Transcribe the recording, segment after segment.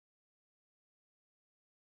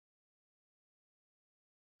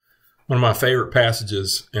One of my favorite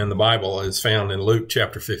passages in the Bible is found in Luke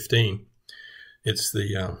chapter 15. It's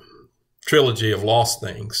the trilogy of lost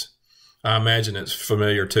things. I imagine it's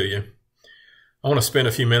familiar to you. I want to spend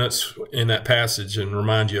a few minutes in that passage and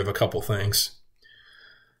remind you of a couple things.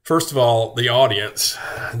 First of all, the audience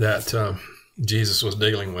that Jesus was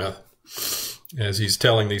dealing with as he's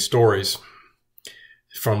telling these stories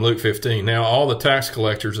from Luke 15. Now, all the tax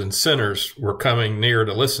collectors and sinners were coming near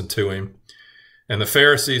to listen to him. And the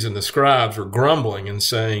Pharisees and the scribes were grumbling and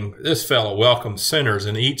saying, "This fellow welcomes sinners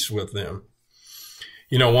and eats with them."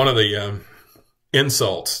 You know, one of the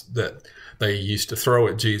insults that they used to throw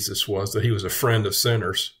at Jesus was that he was a friend of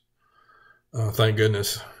sinners. Thank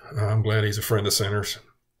goodness. I'm glad he's a friend of sinners.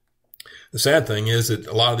 The sad thing is that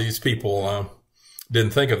a lot of these people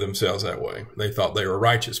didn't think of themselves that way. They thought they were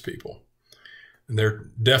righteous people. And their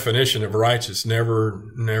definition of righteous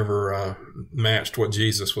never matched what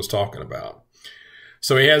Jesus was talking about.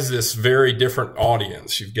 So he has this very different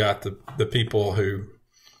audience. You've got the people who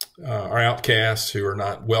are outcasts, who are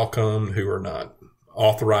not welcomed, who are not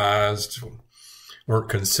authorized, weren't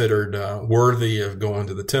considered worthy of going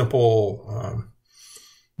to the temple.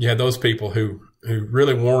 You had those people who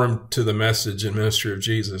really warmed to the message and ministry of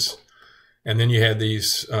Jesus. And then you had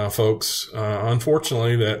these folks,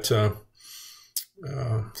 unfortunately, that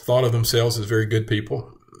thought of themselves as very good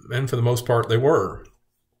people. And for the most part, they were.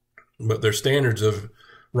 But their standards of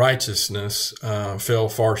righteousness fell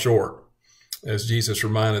far short, as Jesus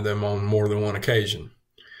reminded them on more than one occasion.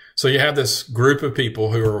 So you have this group of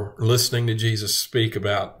people who are listening to Jesus speak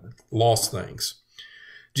about lost things.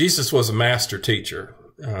 Jesus was a master teacher.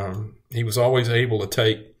 He was always able to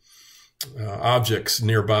take objects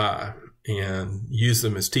nearby and use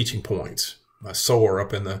them as teaching points. A sower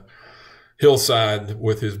up in the hillside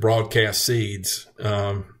with his broadcast seeds.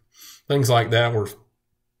 Things like that were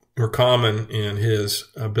common in his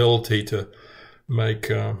ability to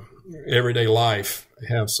make everyday life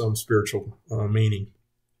have some spiritual meaning.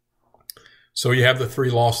 So you have the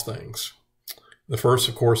three lost things. The first,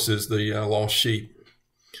 of course, is the lost sheep.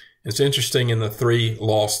 It's interesting in the three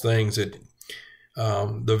lost things that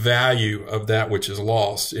the value of that which is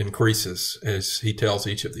lost increases as he tells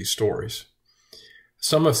each of these stories.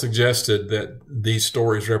 Some have suggested that these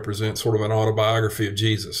stories represent sort of an autobiography of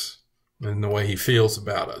Jesus and the way he feels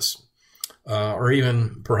about us, or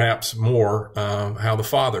even perhaps more how the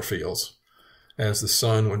Father feels as the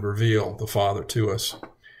Son would reveal the Father to us.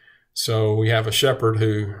 So we have a shepherd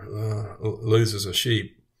who loses a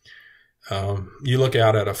sheep. You look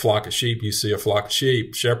out at a flock of sheep, you see a flock of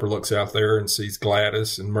sheep. Shepherd looks out there and sees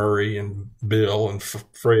Gladys and Murray and Bill and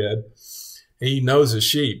Fred. He knows his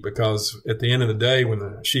sheep because at the end of the day, when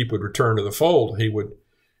the sheep would return to the fold, he would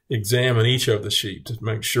examine each of the sheep to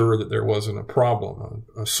make sure that there wasn't a problem,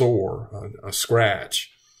 a sore, a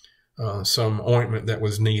scratch, some ointment that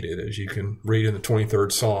was needed, as you can read in the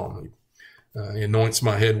 23rd Psalm. He anoints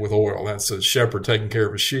my head with oil. That's a shepherd taking care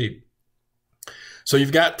of his sheep. So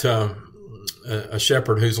you've got a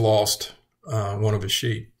shepherd who's lost one of his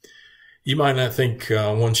sheep. You might not think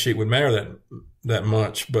one sheep would matter that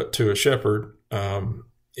much, but to a shepherd,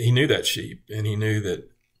 he knew that sheep, and he knew that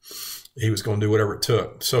he was going to do whatever it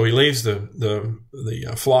took. So he leaves the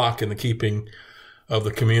flock in the keeping of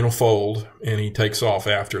the communal fold, and he takes off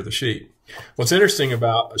after the sheep. What's interesting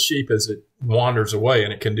about a sheep as it wanders away,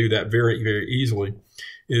 and it can do that very, very easily,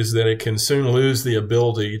 is that it can soon lose the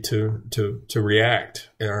ability to react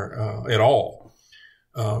at all.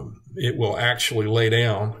 It will actually lay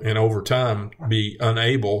down and over time be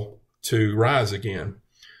unable to rise again.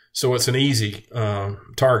 So it's an easy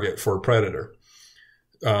target for a predator.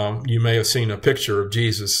 You may have seen a picture of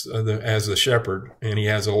Jesus as the shepherd, and he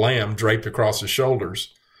has a lamb draped across his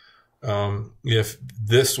shoulders. If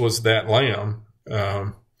this was that lamb,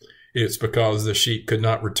 it's because the sheep could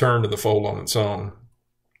not return to the fold on its own.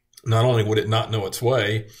 Not only would it not know its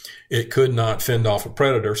way, it could not fend off a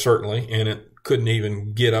predator, certainly, and it couldn't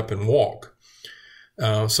even get up and walk.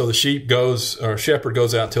 So the shepherd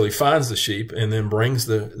goes out till he finds the sheep and then brings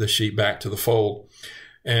the sheep back to the fold,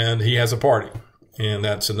 and he has a party. And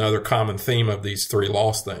that's another common theme of these three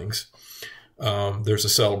lost things. There's a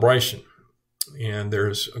celebration, and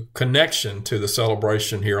there's a connection to the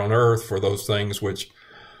celebration here on earth for those things which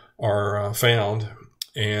are found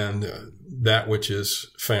and that which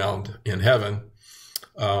is found in heaven.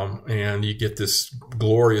 And you get this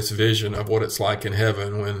glorious vision of what it's like in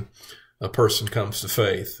heaven when a person comes to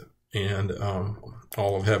faith and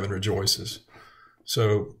all of heaven rejoices.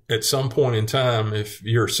 So at some point in time, if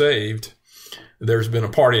you're saved, there's been a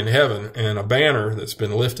party in heaven and a banner that's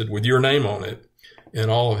been lifted with your name on it, and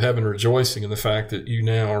all of heaven rejoicing in the fact that you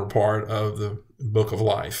now are part of the book of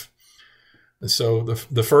life. And so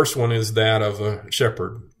the first one is that of a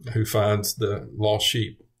shepherd who finds the lost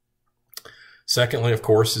sheep. Secondly, of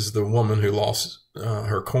course, is the woman who lost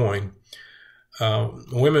her coin.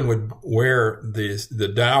 Women would wear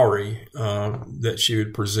the dowry that she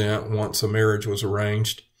would present once a marriage was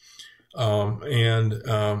arranged. Often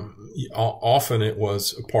it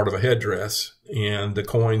was a part of a headdress, and the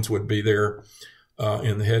coins would be there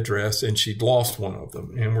in the headdress, and she'd lost one of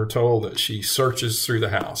them. And we're told that she searches through the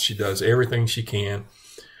house. She does everything she can.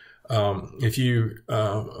 If you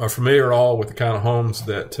are familiar at all with the kind of homes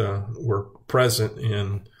that were present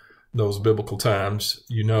in those biblical times,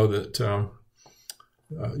 you know that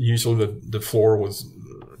usually the floor was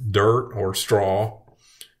dirt or straw.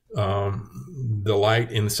 The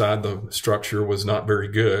light inside the structure was not very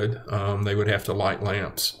good. They would have to light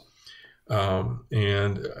lamps.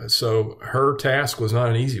 And so her task was not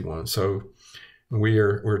an easy one. So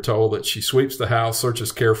we're told that she sweeps the house,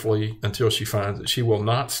 searches carefully until she finds it. She will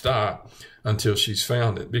not stop until she's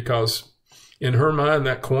found it, because in her mind,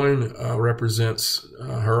 that coin represents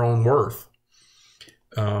her own worth.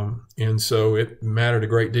 And so it mattered a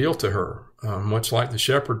great deal to her. Much like the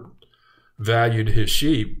shepherd valued his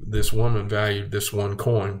sheep, this woman valued this one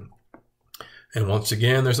coin. And once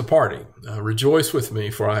again, there's a party. Rejoice with me,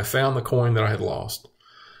 for I have found the coin that I had lost.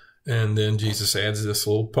 And then Jesus adds this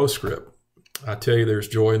little postscript. I tell you, there's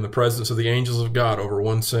joy in the presence of the angels of God over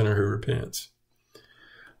one sinner who repents.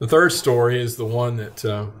 The third story is the one that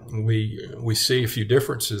we see a few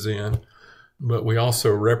differences in, but we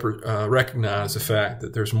also recognize the fact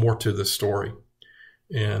that there's more to this story.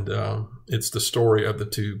 And it's the story of the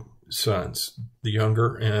two sons, the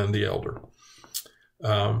younger and the elder.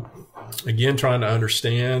 Again, trying to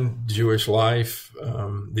understand Jewish life,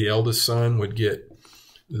 the eldest son would get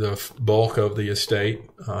the bulk of the estate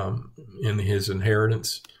in his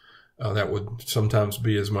inheritance. That would sometimes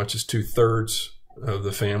be as much as 2/3 of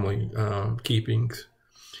the family keepings.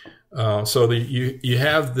 So you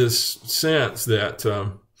have this sense that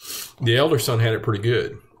the elder son had it pretty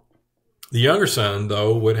good. The younger son,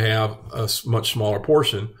 though, would have a much smaller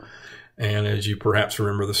portion. And as you perhaps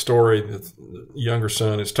remember the story, the younger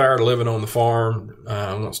son is tired of living on the farm,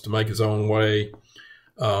 wants to make his own way,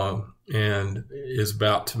 and is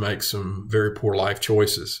about to make some very poor life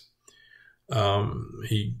choices.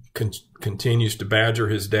 He continues to badger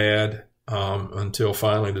his dad until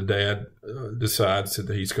finally the dad decides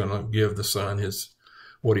that he's going to give the son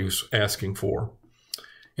what he was asking for.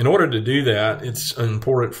 In order to do that, it's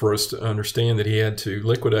important for us to understand that he had to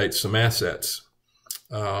liquidate some assets.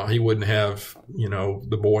 He wouldn't have,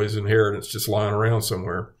 the boy's inheritance just lying around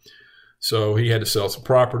somewhere. So he had to sell some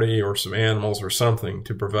property or some animals or something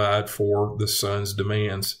to provide for the son's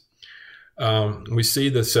demands. We see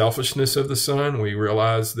the selfishness of the son. We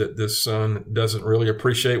realize that this son doesn't really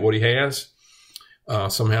appreciate what he has.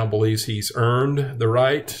 Somehow believes he's earned the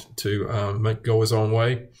right to go his own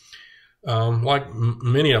way. Like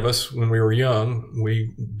many of us, when we were young,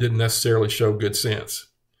 we didn't necessarily show good sense.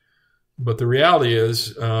 But the reality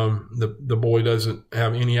is the boy doesn't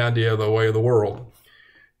have any idea of the way of the world.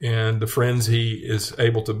 And the friends he is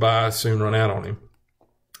able to buy soon run out on him.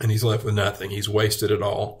 And he's left with nothing. He's wasted it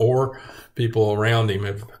all. Or people around him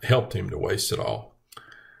have helped him to waste it all.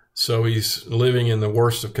 So he's living in the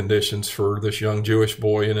worst of conditions for this young Jewish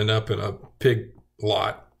boy, ending up in a pig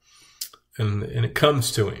lot. And it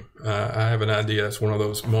comes to him. I have an idea it's one of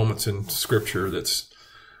those moments in Scripture that's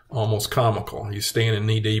almost comical. He's standing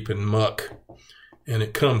knee deep in muck, and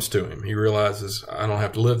it comes to him. He realizes, I don't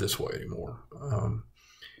have to live this way anymore.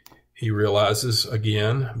 He realizes,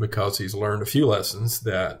 again, because he's learned a few lessons,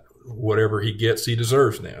 that whatever he gets, he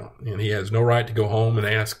deserves now. And he has no right to go home and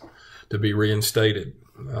ask to be reinstated.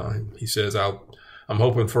 He says, I'm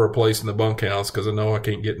hoping for a place in the bunkhouse because I know I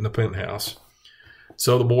can't get in the penthouse.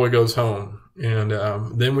 So the boy goes home. And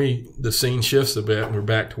then the scene shifts a bit, and we're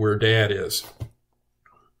back to where Dad is.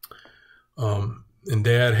 And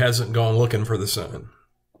Dad hasn't gone looking for the son.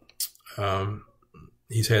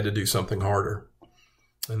 He's had to do something harder.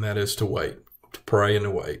 And that is to wait, to pray and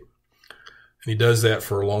to wait. And he does that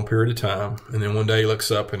for a long period of time. And then one day he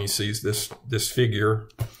looks up and he sees this figure.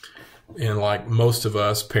 And like most of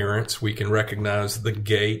us parents, we can recognize the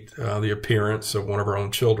gait, the appearance of one of our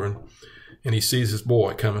own children. And he sees his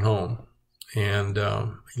boy coming home. And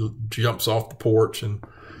he jumps off the porch and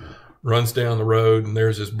runs down the road. And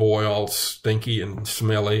there's his boy all stinky and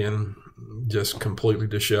smelly and just completely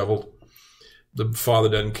disheveled. The father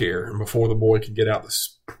doesn't care. And before the boy can get out the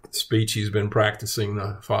speech he's been practicing,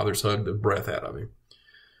 the father's hugged the breath out of him.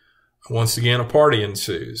 Once again, a party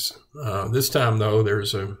ensues. This time, though,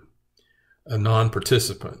 there's a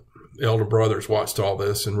non-participant. The elder brothers watched all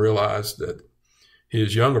this and realized that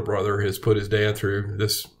his younger brother has put his dad through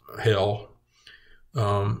this hell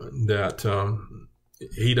that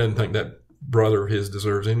he doesn't think that brother of his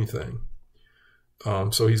deserves anything.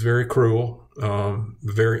 So he's very cruel,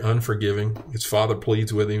 very unforgiving. His father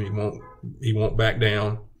pleads with him. He won't back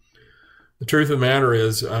down. The truth of the matter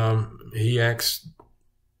is, he acts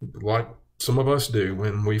like some of us do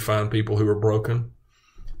when we find people who are broken,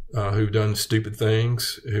 who've done stupid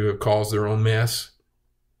things, who have caused their own mess.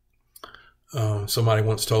 Somebody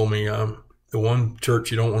once told me, the one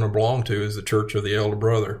church you don't want to belong to is the church of the elder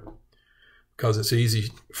brother, because it's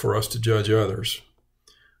easy for us to judge others.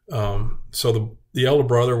 So the elder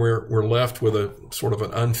brother, we're left with a sort of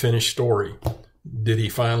an unfinished story. Did he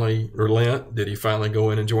finally relent? Did he finally go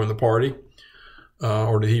in and join the party?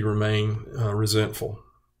 Or did he remain resentful?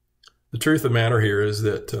 The truth of the matter here is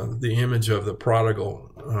that the image of the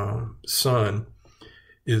prodigal son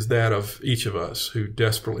is that of each of us who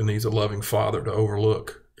desperately needs a loving father to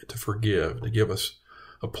overlook, to forgive, to give us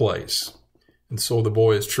a place. And so the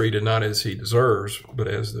boy is treated not as he deserves, but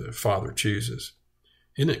as the father chooses.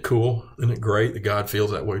 Isn't it cool? Isn't it great that God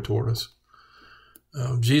feels that way toward us?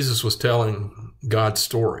 Jesus was telling God's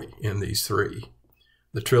story in these three,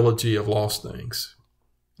 the trilogy of lost things.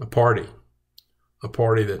 A party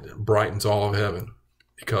that brightens all of heaven,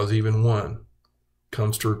 because even one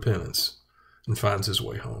comes to repentance and finds his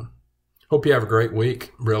way home. Hope you have a great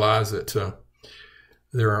week. Realize that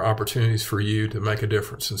there are opportunities for you to make a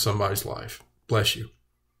difference in somebody's life. Bless you.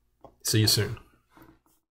 See you soon.